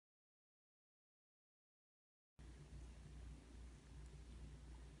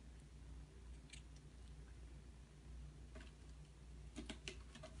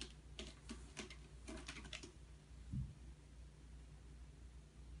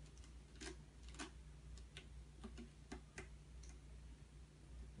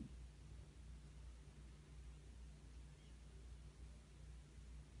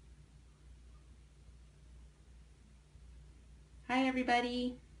Hi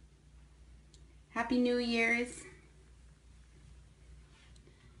everybody. Happy New Year's.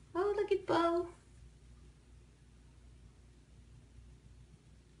 Oh, look at Bo.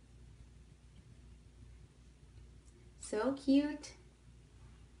 So cute.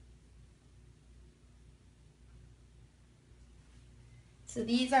 So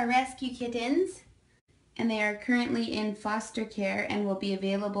these are rescue kittens and they are currently in foster care and will be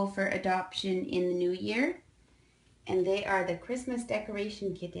available for adoption in the new year. And they are the Christmas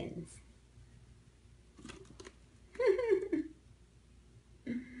decoration kittens.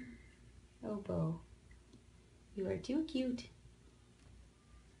 Oh, Bo. You are too cute.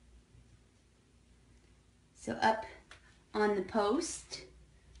 So up on the post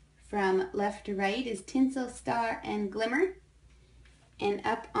from left to right is Tinsel, Star, and Glimmer. And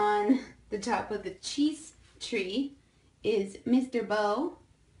up on the top of the cheese tree is Mr. Bo.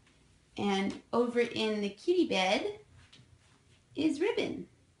 And over in the kitty bed is Ribbon.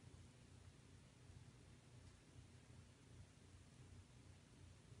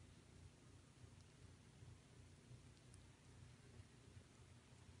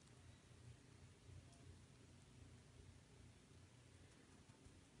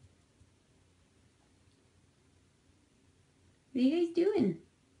 What are you guys doing?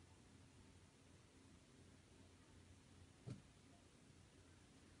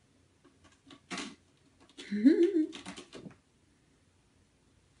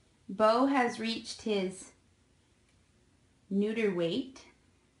 Bo has reached his neuter weight,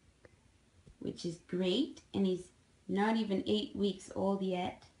 which is great, and he's not even 8 weeks old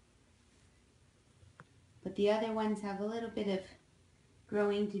yet. But the other ones have a little bit of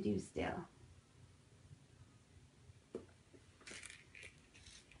growing to do still.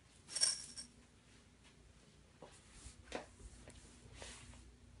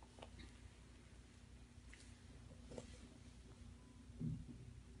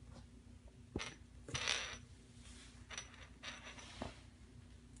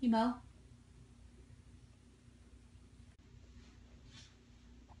 You Mo?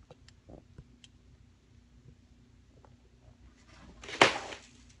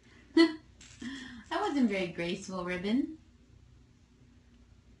 That wasn't very graceful, Ribbon.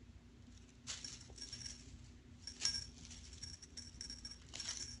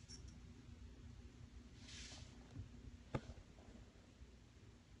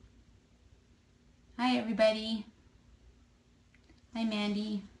 Hi, everybody. Hi,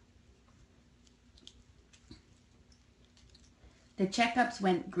 Mandy. The checkups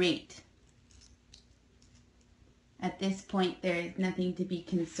went great. At this point, there is nothing to be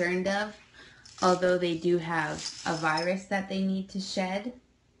concerned of, although they do have a virus that they need to shed.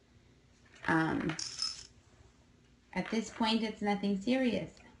 At this point, it's nothing serious.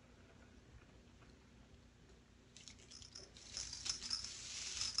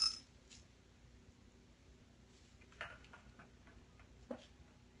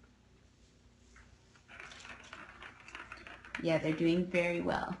 Yeah, they're doing very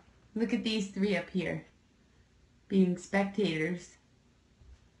well. Look at these three up here, being spectators.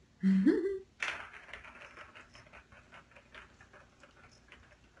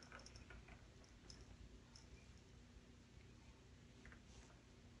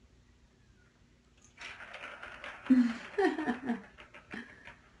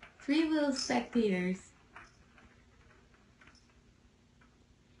 3 little spectators.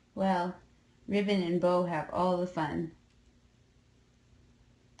 Well, Ribbon and Bo have all the fun.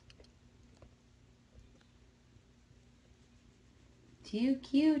 Too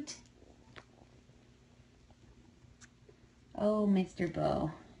cute. Oh, Mr.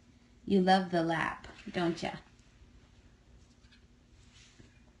 Bo, you love the lap, don't ya?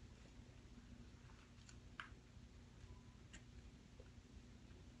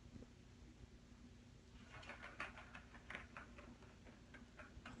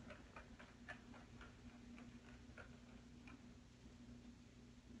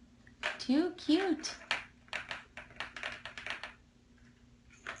 Too cute.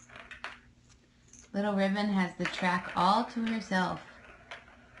 Little Ribbon has the track all to herself.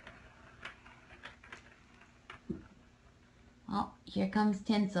 Oh, here comes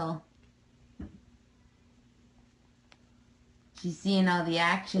Tinsel. She's seeing all the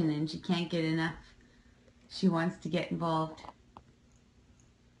action and she can't get enough. She wants to get involved.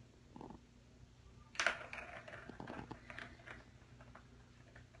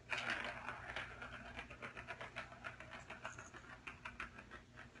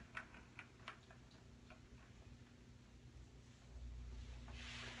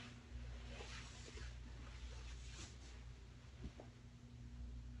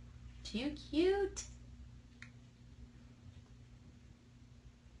 Too cute.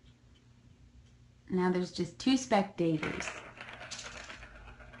 Now there's just 2 spectators.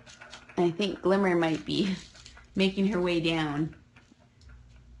 I think Glimmer might be making her way down.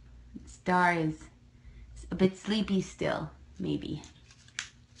 Star is a bit sleepy still, maybe.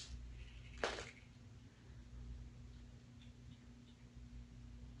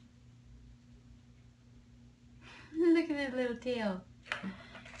 Look at that little tail.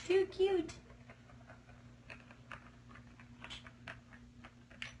 Too cute.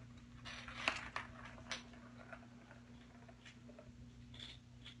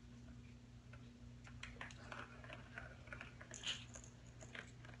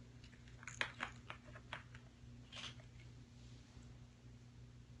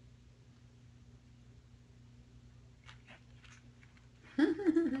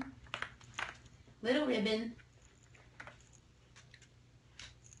 Little ribbon.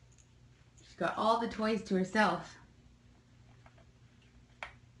 She's got all the toys to herself.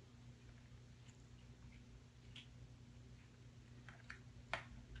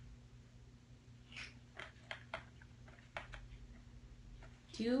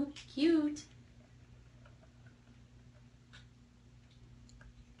 Too cute.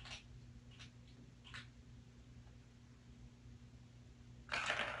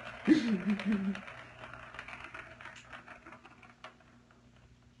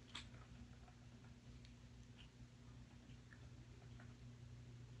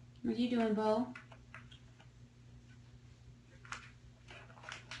 What are you doing, Bo?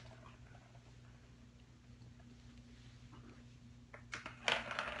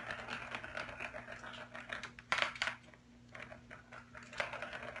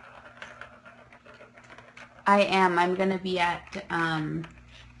 I am. I'm going to be at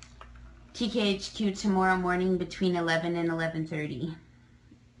TKHQ tomorrow morning between 11 and 11:30.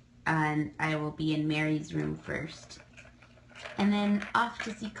 And I will be in Mary's room first. And then off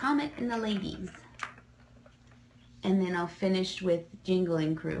to see Comet and the ladies. And then I'll finish with Jingle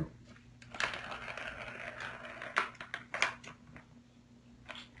and Crew.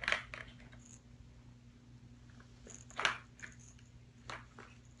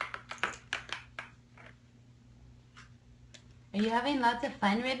 Are you having lots of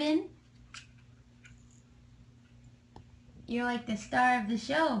fun, Ribbon? You're like the star of the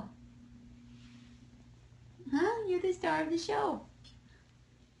show. Huh? You're the star of the show.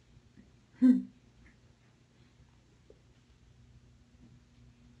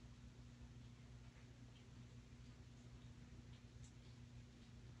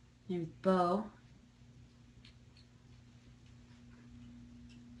 There's Bo.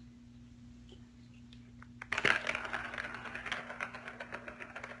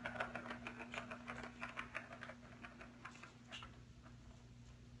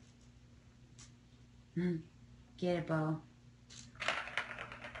 Get it, Bo.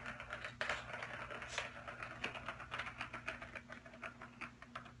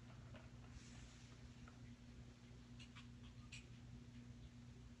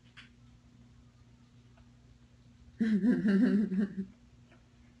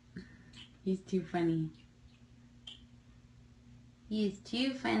 He's too funny. He is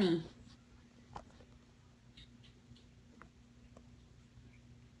too funny.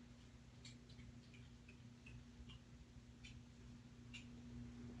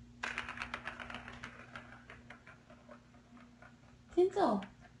 Tinsel.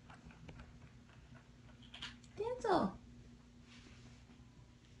 Tinsel.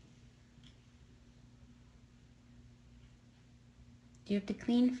 Do you have to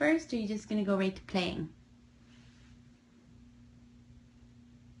clean first, or are you just going to go right to playing?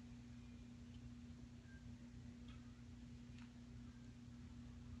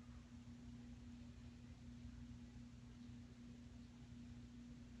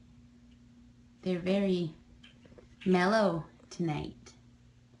 They're very mellow tonight.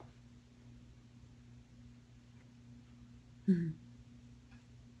 Is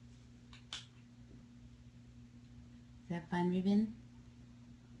that fun, Ribbon?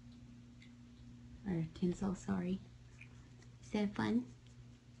 Or Tinsel, sorry. Is that fun?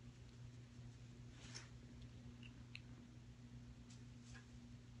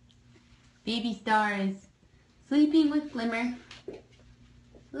 Baby Star is sleeping with Glimmer.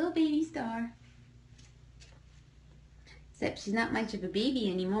 Little baby Star. Except she's not much of a baby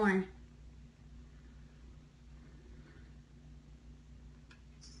anymore.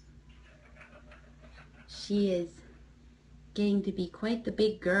 She is getting to be quite the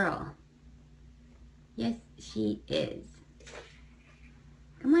big girl. Yes, she is.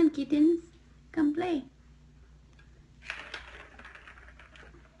 Come on, kittens. Come play.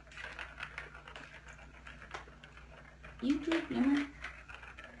 You too, Glimmer.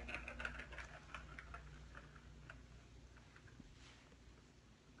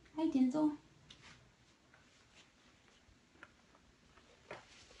 Tinsel.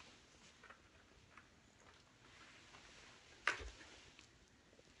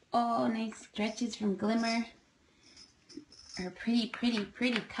 Oh, nice stretches from Glimmer. Her pretty, pretty,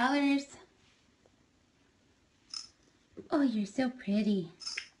 pretty colors. Oh, you're so pretty.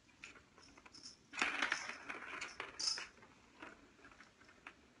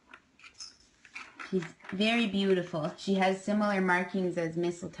 She's very beautiful. She has similar markings as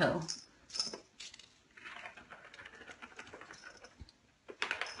Mistletoe.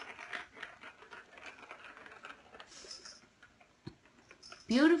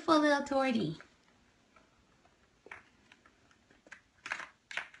 Beautiful little tortie.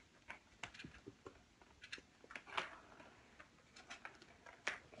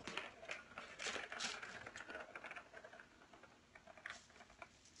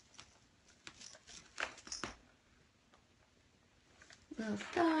 Little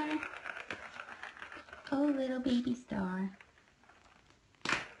star. Oh, little baby star.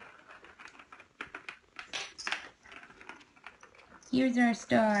 Here's our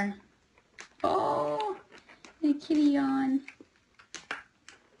star. Oh, the kitty yawn.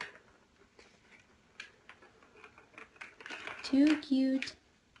 Too cute.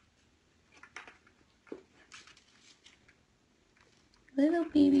 Little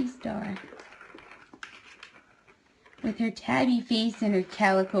baby star. With her tabby face and her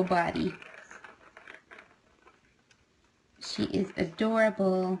calico body. She is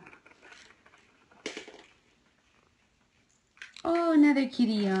adorable. Oh, another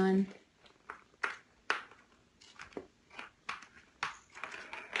kitty yawn.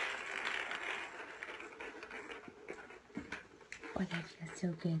 Oh, that feels so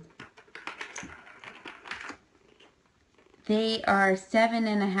good. They are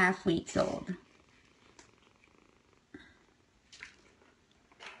 7.5 weeks old.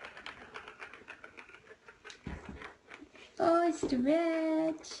 Oh,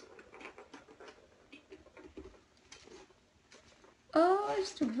 stretch. Oh,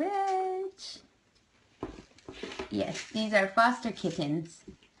 stretch. Yes, these are foster kittens.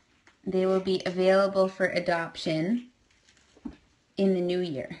 They will be available for adoption in the new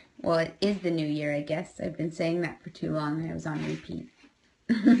year. Well, it is the new year, I guess. I've been saying that for too long. I was on repeat.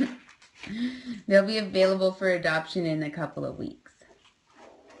 They'll be available for adoption in a couple of weeks.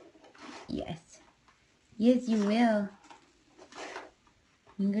 Yes. Yes, you will.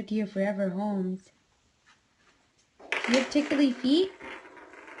 You can go to your forever homes. Do you have tickly feet?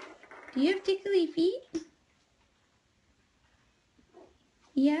 Do you have tickly feet?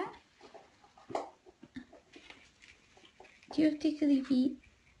 Yeah? Do you have tickly feet?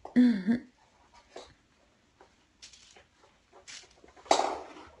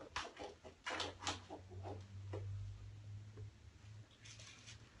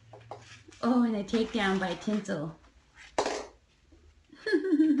 Oh, and a takedown by Tinsel.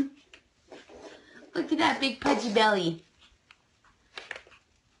 Look at that big pudgy belly.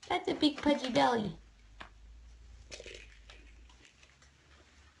 That's a big pudgy belly.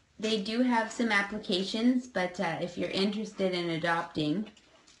 They do have some applications, but if you're interested in adopting,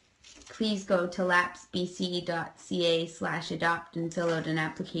 please go to lapsbc.ca/adopt and fill out an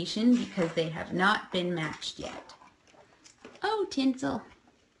application because they have not been matched yet. Oh, Tinsel.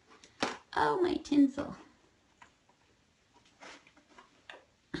 Oh, my Tinsel.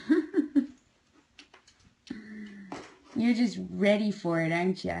 You're just ready for it,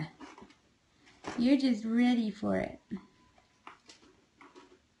 aren't you? You're just ready for it.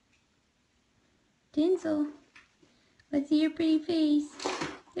 Tinsel, let's see your pretty face.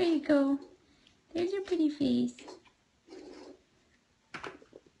 There you go. There's your pretty face.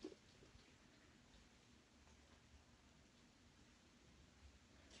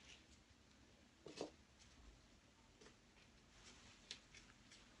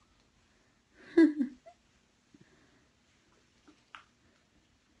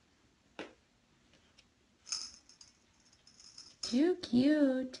 Too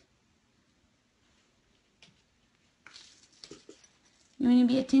cute. You want to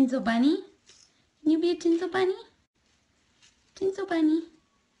be a Tinsel bunny? Can you be a Tinsel bunny? Tinsel bunny.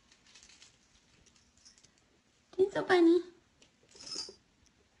 Tinsel bunny.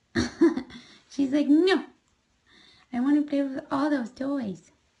 She's like, no. I want to play with all those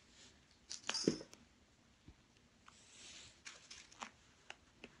toys.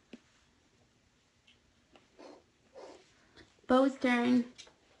 Bo's turn.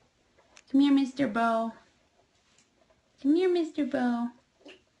 Come here, Mr. Bo. Come here, Mr. Bo.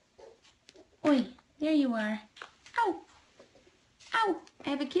 Oi, there you are. Ow! Ow! I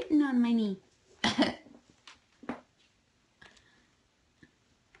have a kitten on my knee.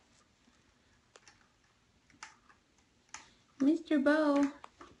 Mr. Bo.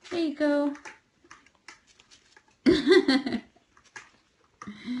 There you go.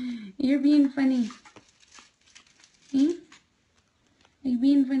 You're being funny. Hmm? Are you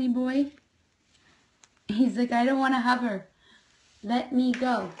being funny, boy? He's like, I don't want to hover. Let me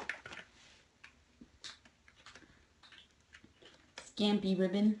go. Scampy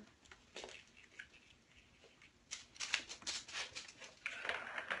ribbon.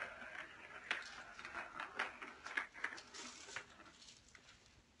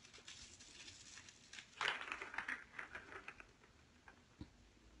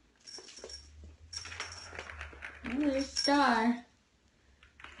 Oh, there's Star.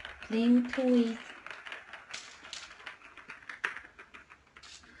 Playing with toys.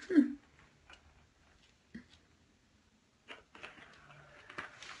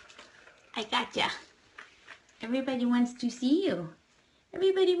 I gotcha. Everybody wants to see you.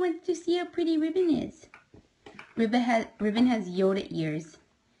 Everybody wants to see how pretty Ribbon is. Ribbon has Yoda ears.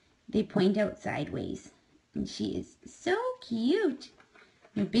 They point out sideways. And she is so cute.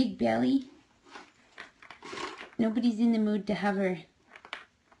 Her big belly. Nobody's in the mood to hover.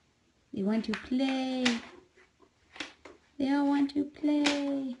 They want to play. They all want to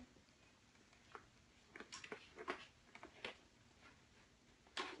play.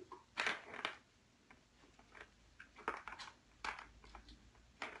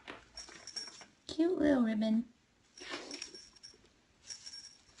 Cute little Ribbon.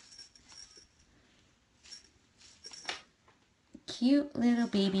 Cute little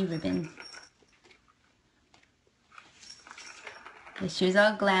baby Ribbon. Yeah, she was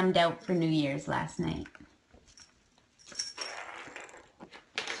all glammed out for New Year's last night.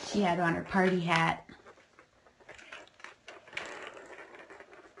 She had on her party hat.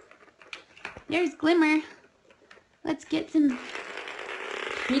 There's Glimmer. Let's get some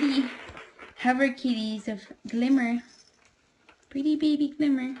pretty hover kitties of Glimmer. Pretty baby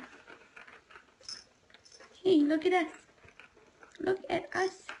Glimmer. Hey, look at us. Look at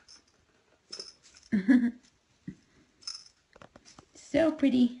us. So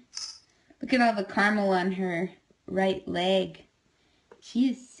pretty. Look at all the caramel on her right leg. She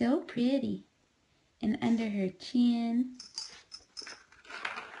is so pretty. And under her chin.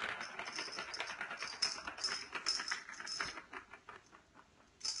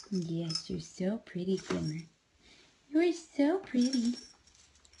 Yes, you're so pretty, Glimmer. You're so pretty.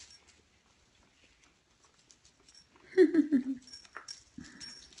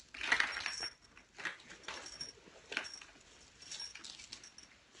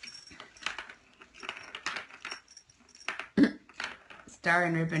 Star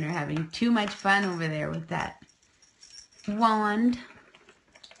and Ribbon are having too much fun over there with that wand.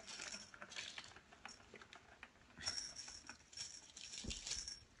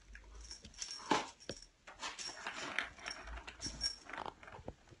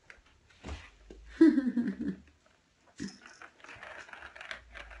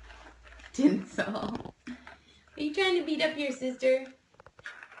 Tinsel. Are you trying to beat up your sister?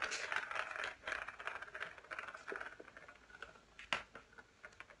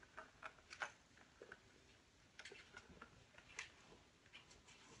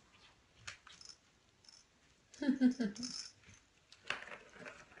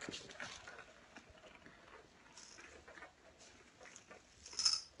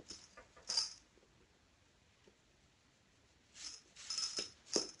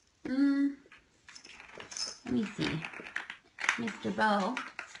 Let me see. Mr. Bo. I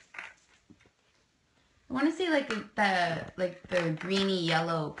want to say like the greeny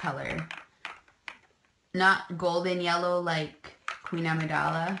yellow color. Not golden yellow like Queen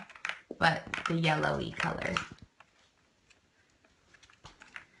Amidala, but the yellowy color.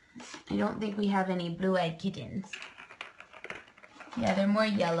 I don't think we have any blue-eyed kittens. Yeah, they're more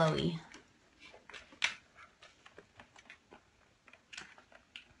yellowy.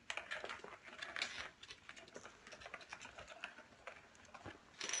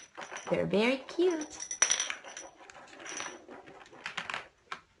 They're very cute.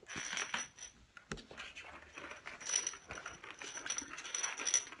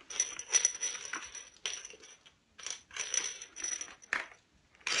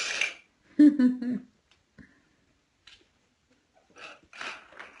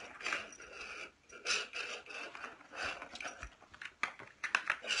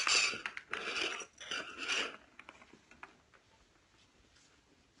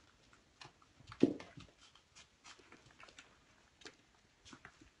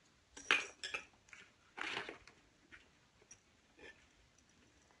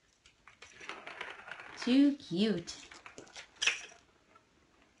 Too cute.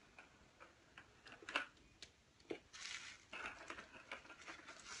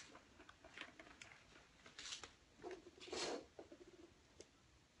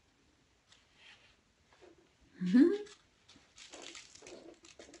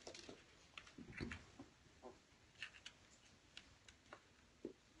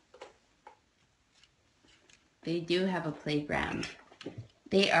 They do have a playground.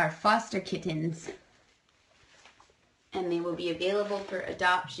 They are foster kittens, and they will be available for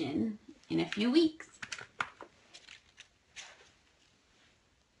adoption in a few weeks.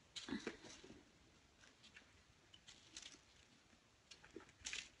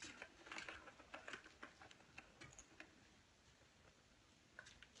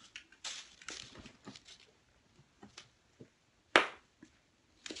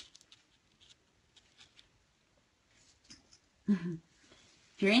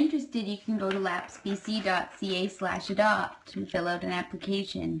 If you're interested, you can go to lapsbc.ca/adopt and fill out an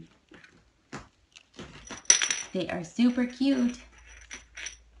application. They are super cute.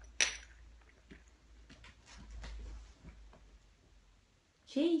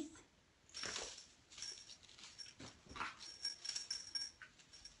 Chase.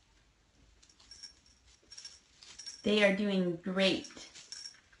 They are doing great.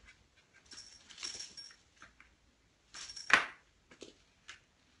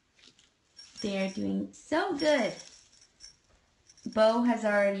 They are doing so good. Bo has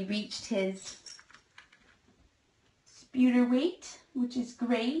already reached his sputer weight, which is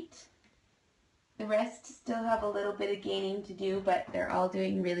great. The rest still have a little bit of gaining to do, but they're all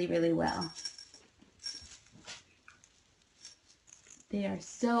doing really, really well. They are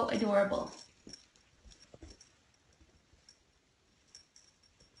so adorable.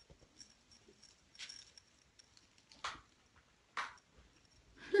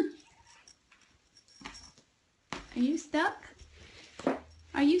 Are you stuck?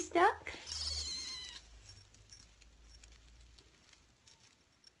 Are you stuck?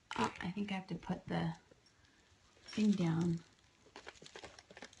 Oh, I think I have to put the thing down.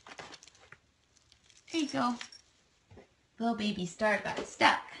 There you go. Little baby Star got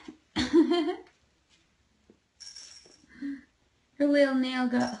stuck. Her little nail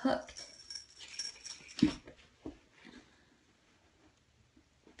got hooked.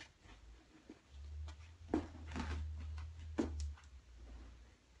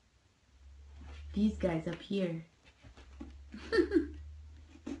 These guys up here.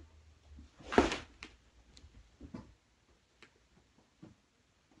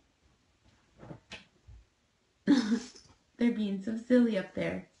 They're being so silly up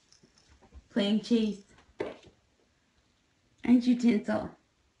there, playing chase. Aren't you, Tinsel?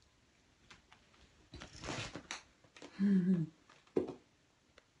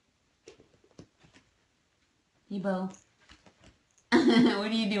 Hey, Bo. What are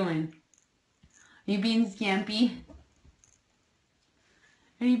you doing? Are you being scampy?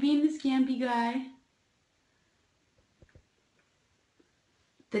 Are you being the scampy guy?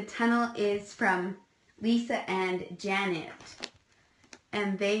 The tunnel is from Lisa and Janet,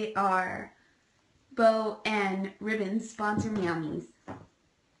 and they are Bo and Ribbon's sponsor meowies.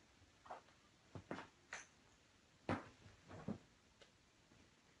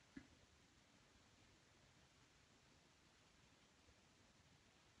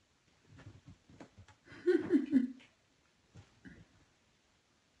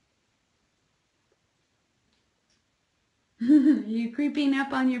 Are you creeping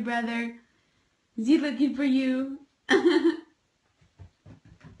up on your brother? Is he looking for you? You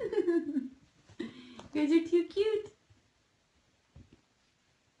guys are too cute.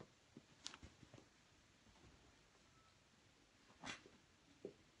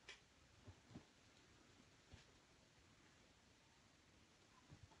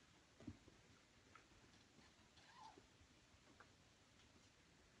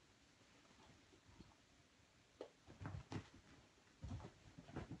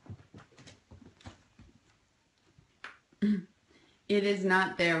 It is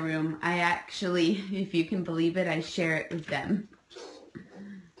not their room. I actually, if you can believe it, I share it with them.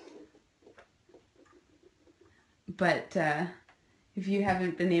 But if you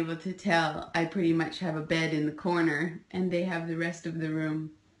haven't been able to tell, I pretty much have a bed in the corner, and they have the rest of the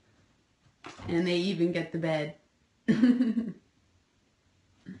room. And they even get the bed.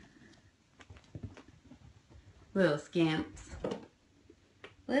 Little scamps.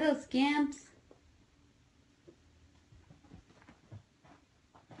 Little scamps.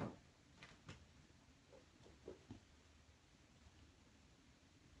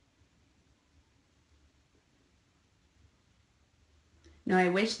 No, I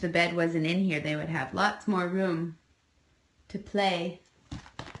wish the bed wasn't in here. They would have lots more room to play.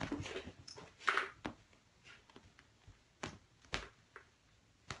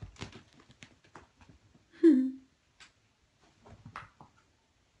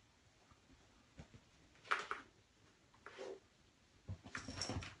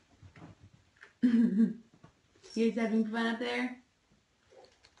 You guys having fun up there?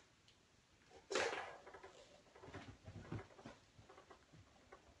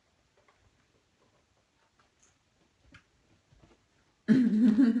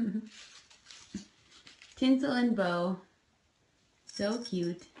 Tinsel and Bo, so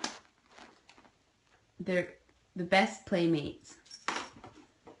cute. They're the best playmates.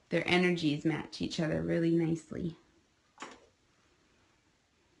 Their energies match each other really nicely.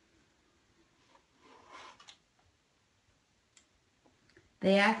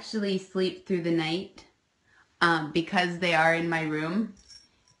 They actually sleep through the night because they are in my room.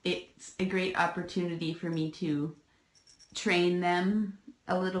 It's a great opportunity for me to train them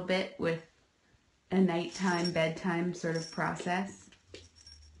a little bit with a nighttime, bedtime sort of process.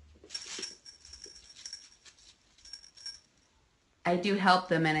 I do help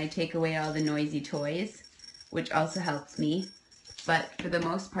them and I take away all the noisy toys, which also helps me. But for the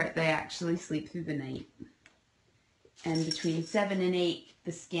most part, they actually sleep through the night. And between 7 and 8,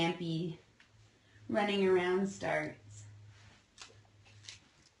 the scampy running around starts.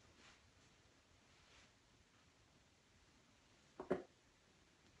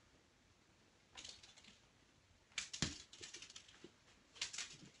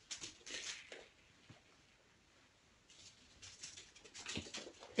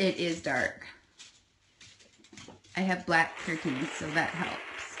 It is dark. I have black curtains, so that helps.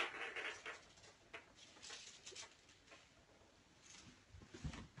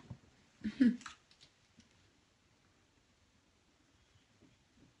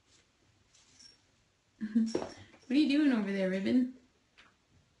 What are you doing over there, Ribbon?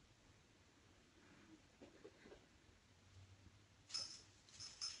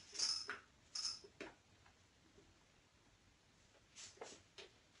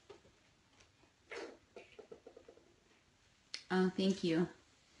 Oh, thank you.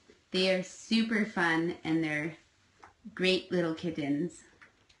 They are super fun and they're great little kittens.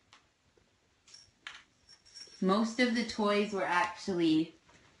 Most of the toys were actually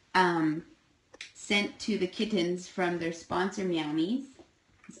sent to the kittens from their sponsor Meowmies.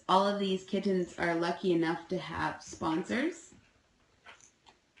 All of these kittens are lucky enough to have sponsors.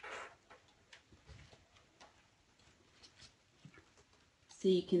 So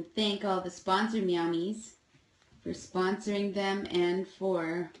you can thank all the sponsor Meowmies for sponsoring them and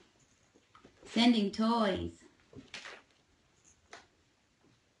for sending toys.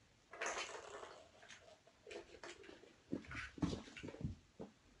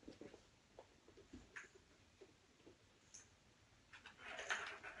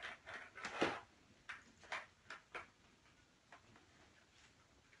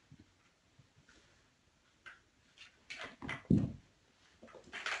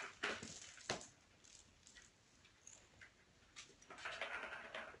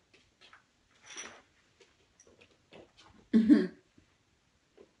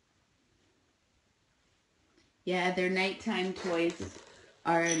 Yeah, their nighttime toys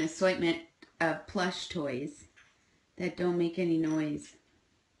are an assortment of plush toys that don't make any noise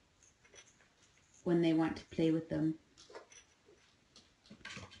when they want to play with them.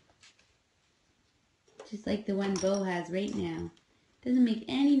 Just like the one Bo has right now. Doesn't make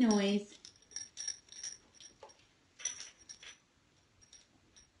any noise.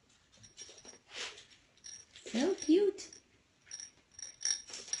 So cute.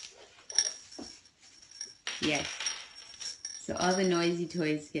 Yes. So all the noisy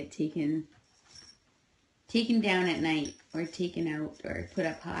toys get taken down at night or taken out or put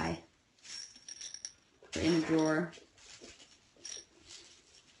up high or in a drawer.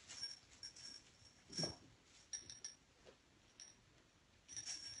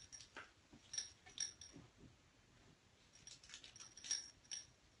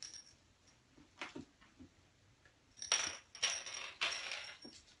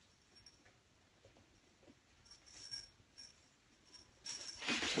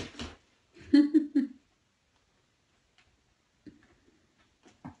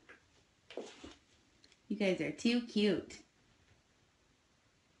 You guys are too cute.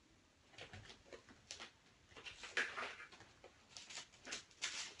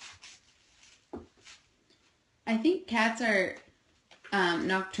 I think cats are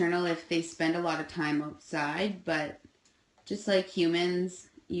nocturnal if they spend a lot of time outside, but just like humans,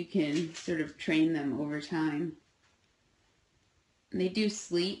 you can sort of train them over time. They do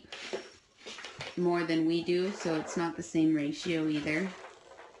sleep more than we do, so it's not the same ratio either.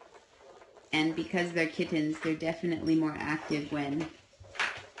 And because they're kittens, they're definitely more active when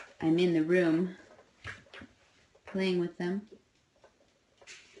I'm in the room playing with them.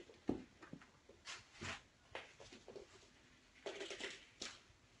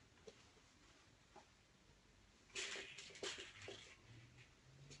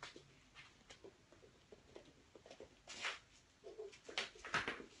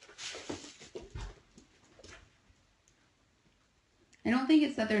 don't think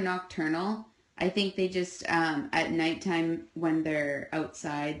it's that they're nocturnal. I think they just, at nighttime when they're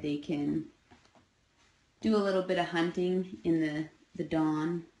outside, they can do a little bit of hunting in the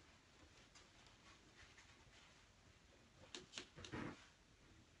dawn.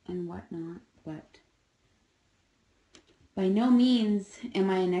 And whatnot, but by no means am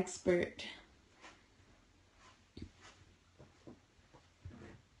I an expert.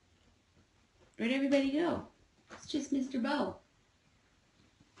 Where'd everybody go? It's just Mr. Bo.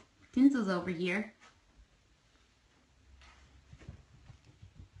 Tinsel's over here.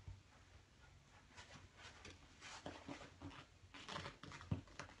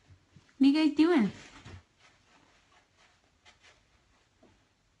 What are you guys doing?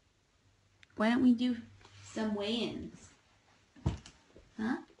 Why don't we do some weigh-ins?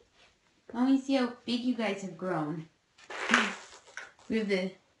 Huh? Why don't we see how big you guys have grown? We have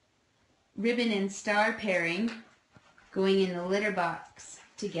the ribbon and star pairing going in the litter box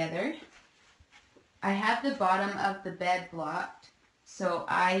together. I have the bottom of the bed blocked, so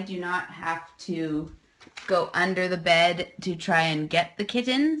I do not have to go under the bed to try and get the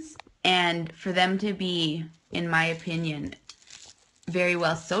kittens, and for them to be, in my opinion, very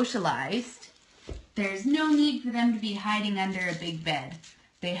well socialized, there's no need for them to be hiding under a big bed.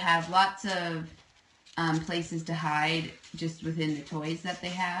 They have lots of places to hide just within the toys that they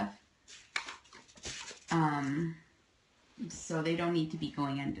have. So they don't need to be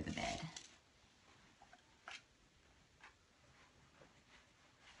going under the bed.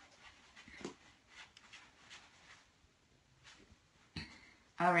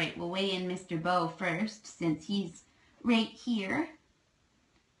 All right, we'll weigh in Mr. Bo first, since he's right here.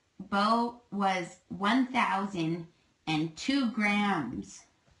 Bo was 1,002 grams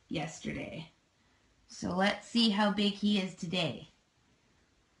yesterday. So let's see how big he is today.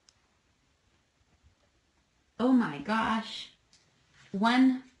 Oh my gosh,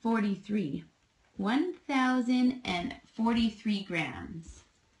 143. 1,043 grams.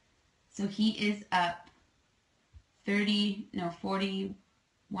 So he is up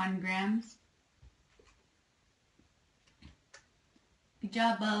 41 grams. Good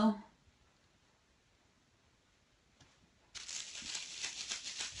job, Bo.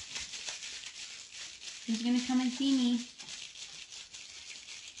 Who's gonna come and see me?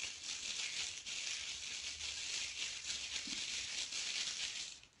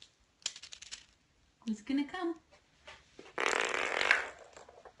 Who's gonna come?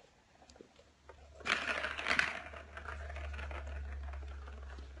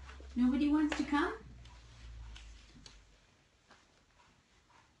 Nobody wants to come?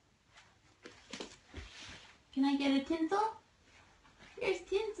 Can I get a tinsel? Here's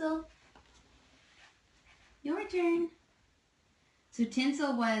Tinsel. Your turn. So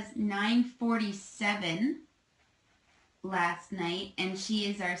Tinsel was 947 last night, and she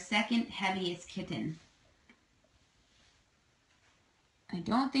is our second heaviest kitten. I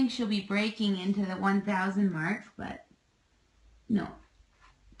don't think she'll be breaking into the 1,000 mark, but no.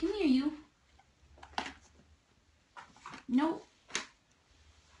 Come here, you. Nope.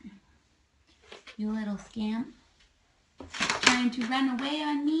 You little scamp. Trying to run away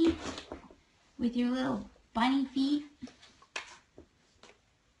on me with your little bunny feet.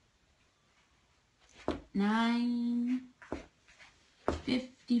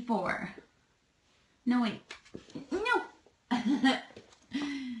 954. No, wait. No!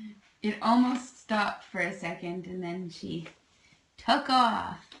 It almost stopped for a second, and then she took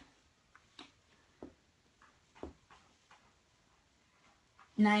off.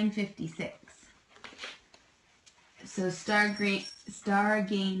 956. So Star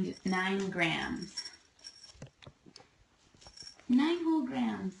gained 9 grams. 9 whole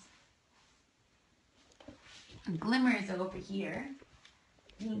grams. And Glimmer is over here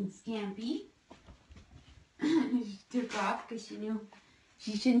being scampy. She took off because she knew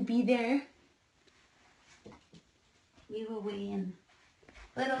she shouldn't be there. We will weigh in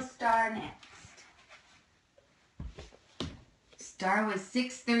little Star next. Star was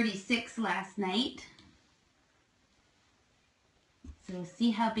 636 last night. So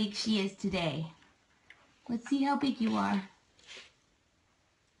see how big she is today. Let's see how big you are.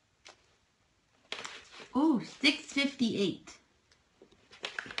 Ooh, 658.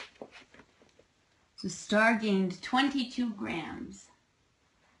 So Star gained 22 grams.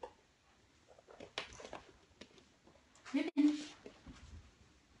 Ribbon,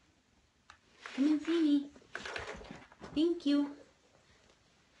 come and see me. Thank you.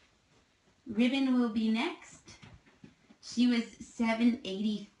 Ribbon will be next. She was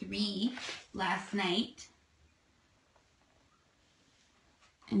 783 last night.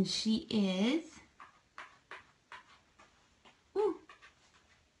 And she is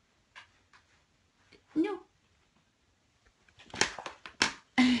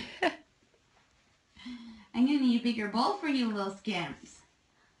bowl for you little scamps.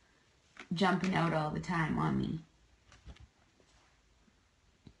 Jumping out all the time on me.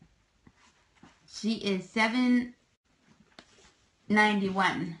 She is $7.91.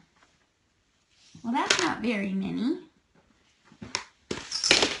 Well, that's not very many.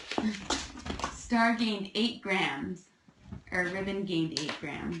 Star gained 8 grams. Or Ribbon gained 8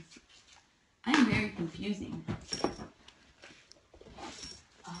 grams. I'm very confusing.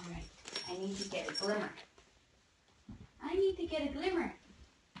 Alright, I need to get a glimmer. I need to get a glimmer.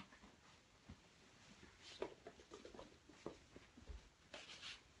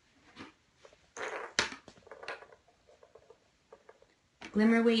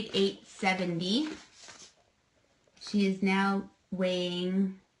 Glimmer weighed 870. She is now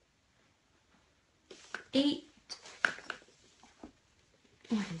weighing 8.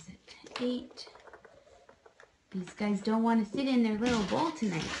 What is it? 8. These guys don't want to sit in their little bowl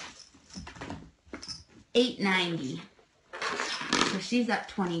tonight. 890. So she's up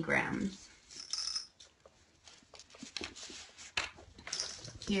 20 grams.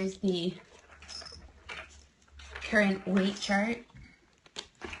 Here's the current weight chart.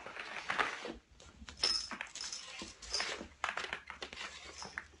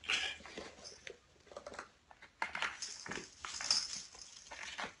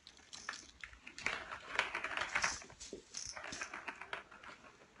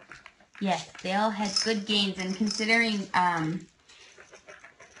 Yes, they all had good gains, and considering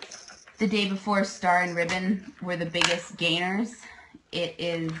the day before Star and Ribbon were the biggest gainers, it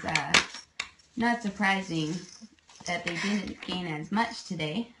is not surprising that they didn't gain as much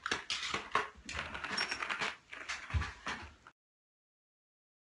today.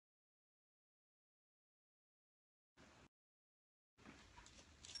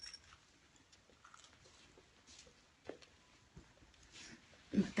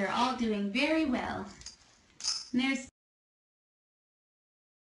 They're all doing very well. And there's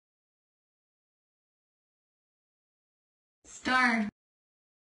Star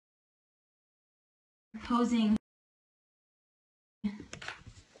posing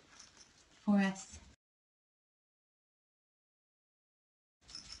for us.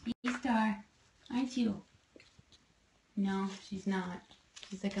 Be Star, aren't you? No, she's not.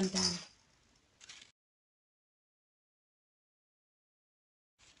 She's like, I'm done.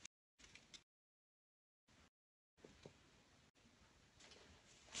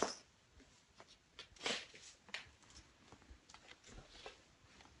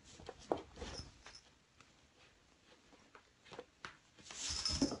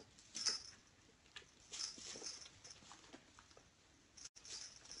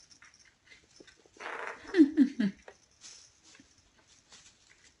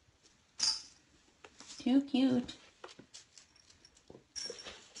 Too cute.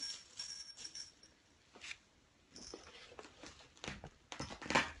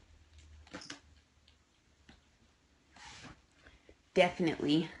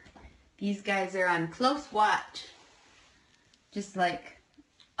 Definitely. These guys are on close watch. Just like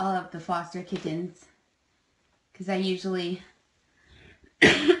all of the foster kittens. Because I usually,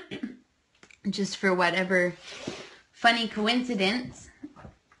 just for whatever funny coincidence,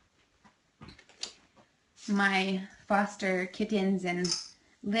 my foster kittens and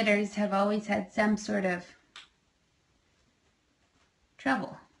litters have always had some sort of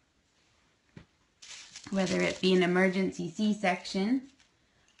trouble. Whether it be an emergency C-section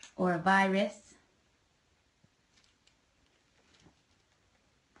or a virus.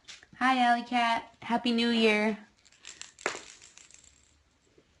 Hi, Alley Cat. Happy New Year.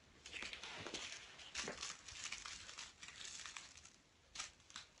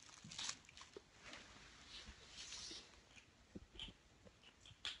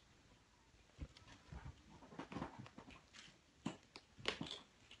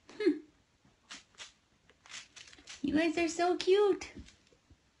 You guys are so cute.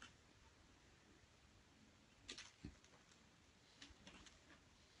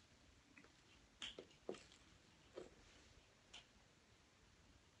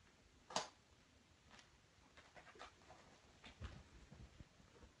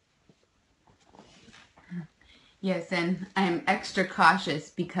 Yes, and I'm extra cautious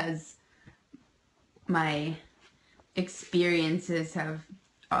because my experiences have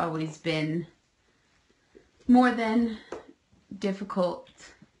always been more than difficult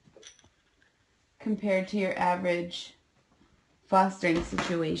compared to your average fostering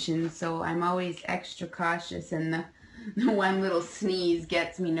situation, so I'm always extra cautious, and the one little sneeze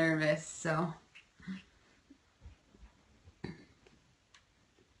gets me nervous, so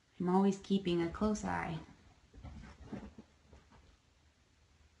I'm always keeping a close eye.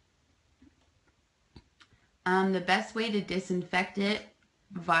 The best way to disinfect it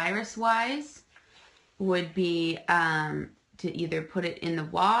virus-wise would be to either put it in the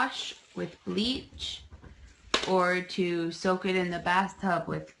wash with bleach or to soak it in the bathtub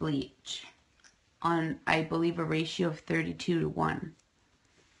with bleach on, I believe, a ratio of 32:1.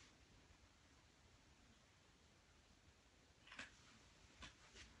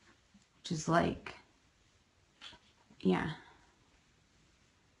 Which is like, yeah.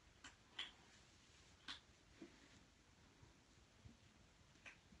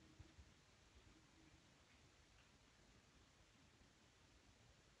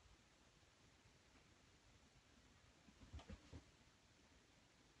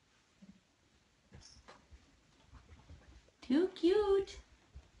 Too cute.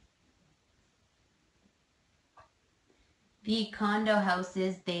 The condo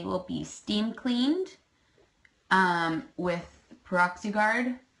houses, they will be steam cleaned with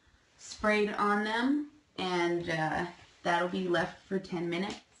Peroxigard sprayed on them, and that'll be left for 10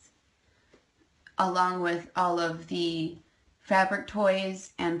 minutes, along with all of the fabric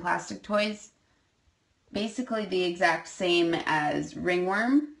toys and plastic toys. Basically the exact same as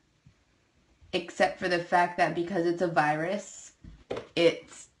ringworm, except for the fact that because it's a virus,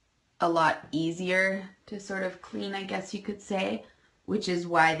 it's a lot easier to sort of clean, I guess you could say, which is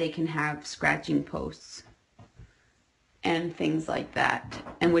why they can have scratching posts and things like that,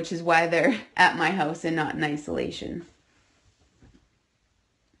 and which is why they're at my house and not in isolation.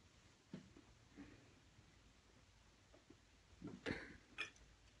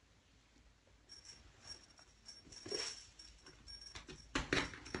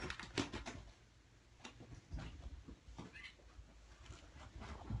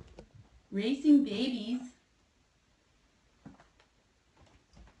 Racing babies.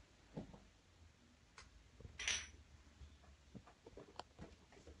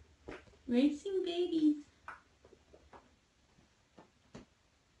 Racing babies.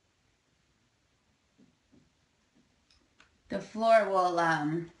 The floor will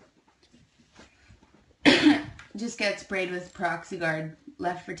just get sprayed with Peroxigard,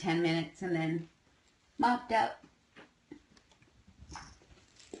 left for 10 minutes, and then mopped up.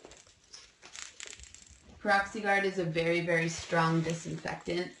 Peroxigard is a very, very strong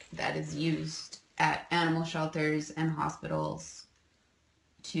disinfectant that is used at animal shelters and hospitals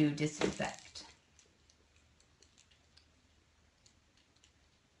to disinfect.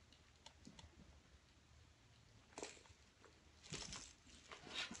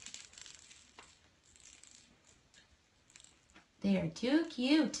 They are too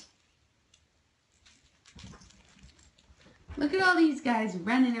cute. Look at all these guys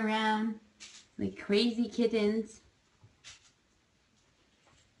running around like crazy kittens.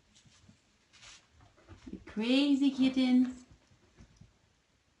 Like crazy kittens.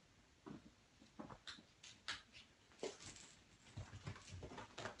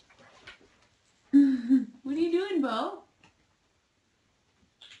 What are you doing, Bo?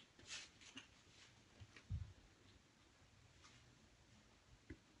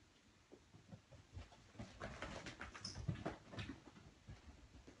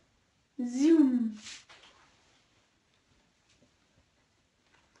 Zoom.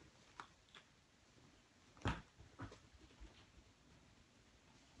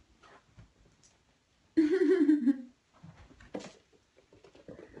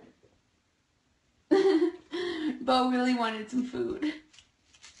 Bo really wanted some food.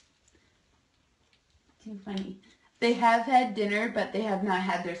 Too funny. They have had dinner, but they have not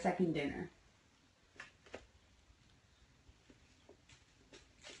had their second dinner.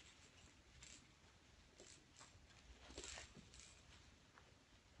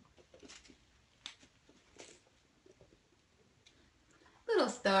 Little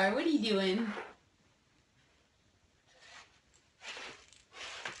star, what are you doing?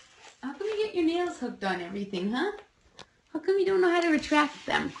 How come you get your nails hooked on everything, huh? How come you don't know how to retract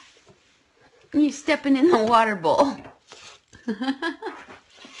them? You're stepping in the water bowl.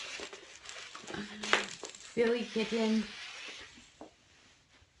 Silly kitten.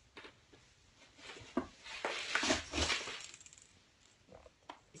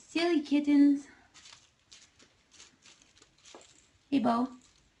 Silly kittens. Hey, Bo.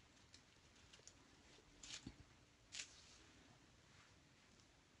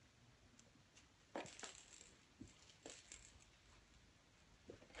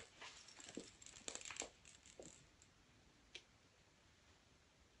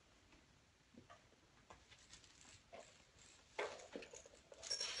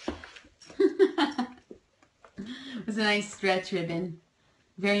 It was a nice stretch ribbon.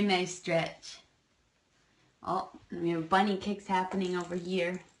 Very nice stretch. Oh, we have bunny kicks happening over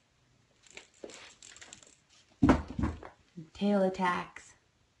here. tail attacks.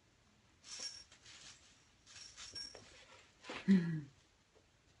 You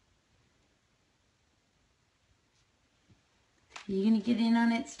gonna get in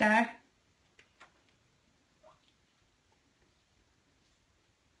on it, Star?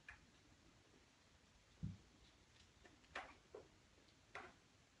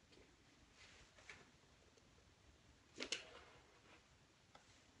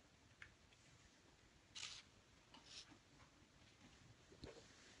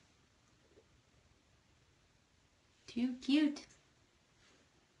 Too cute.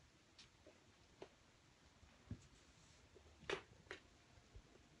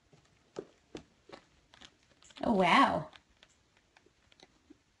 Oh, wow.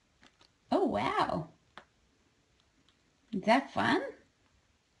 Oh, wow. Is that fun?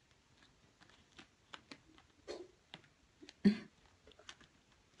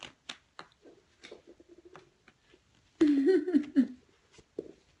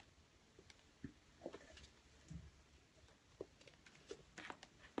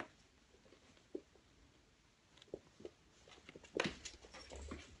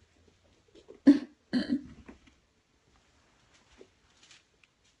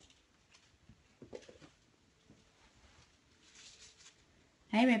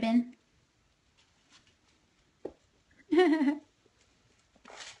 Hi, Ribbon.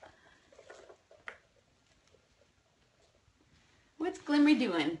 What's Glimmer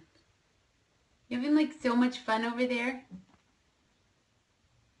doing? You having like so much fun over there?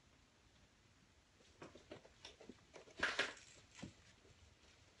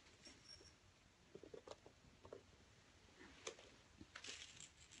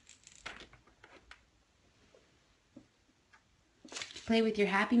 Play with your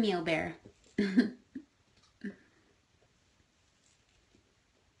Happy Meal bear.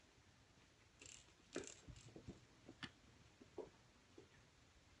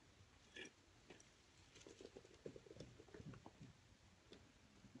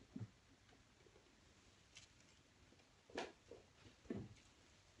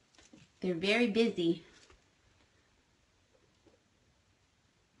 They're very busy.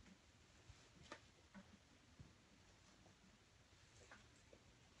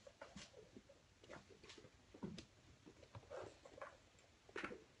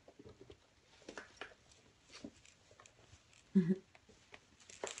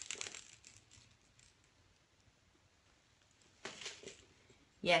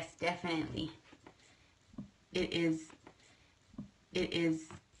 Yes, definitely.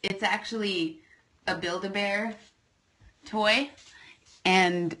 It's actually a Build-A-Bear toy,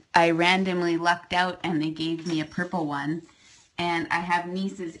 and I randomly lucked out and they gave me a purple one. And I have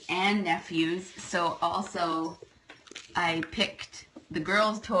nieces and nephews, so also I picked the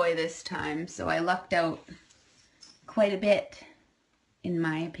girls' toy this time, so I lucked out quite a bit, in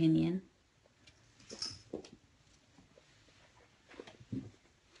my opinion.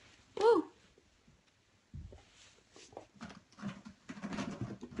 Woo!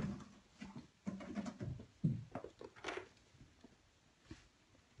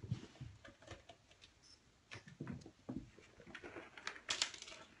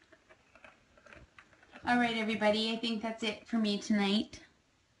 Alright everybody, I think that's it for me tonight.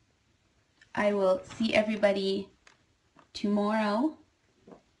 I will see everybody tomorrow.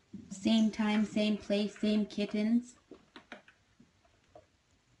 Same time, same place, same kittens.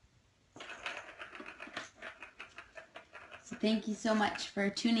 So thank you so much for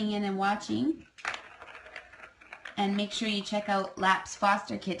tuning in and watching. And make sure you check out Laps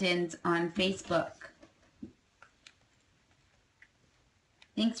Foster Kittens on Facebook.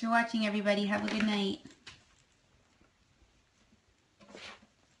 Thanks for watching everybody. Have a good night.